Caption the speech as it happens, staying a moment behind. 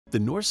The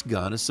Norse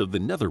goddess of the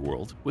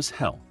netherworld was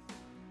Hel.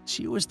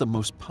 She was the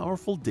most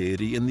powerful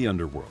deity in the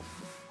underworld.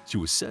 She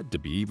was said to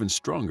be even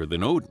stronger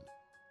than Odin.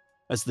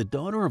 As the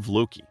daughter of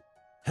Loki,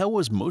 Hel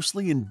was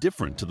mostly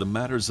indifferent to the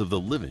matters of the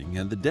living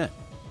and the dead.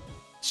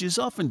 She is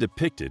often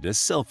depicted as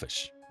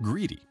selfish,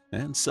 greedy,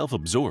 and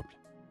self-absorbed.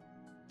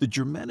 The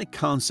Germanic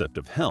concept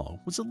of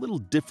hell was a little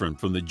different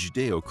from the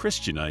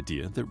Judeo-Christian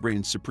idea that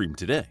reigns supreme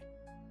today.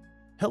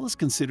 Hell is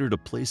considered a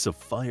place of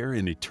fire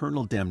and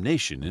eternal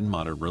damnation in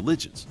modern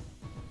religions.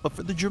 But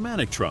for the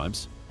Germanic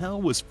tribes,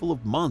 hell was full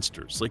of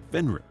monsters like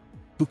Fenrir,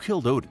 who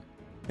killed Odin,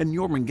 and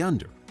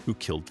Jormungandr, who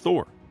killed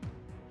Thor.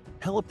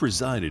 Hela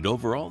presided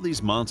over all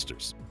these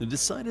monsters and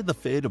decided the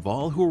fate of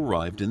all who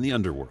arrived in the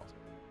underworld.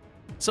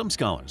 Some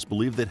scholars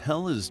believe that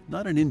hell is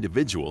not an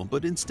individual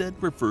but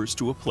instead refers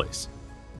to a place.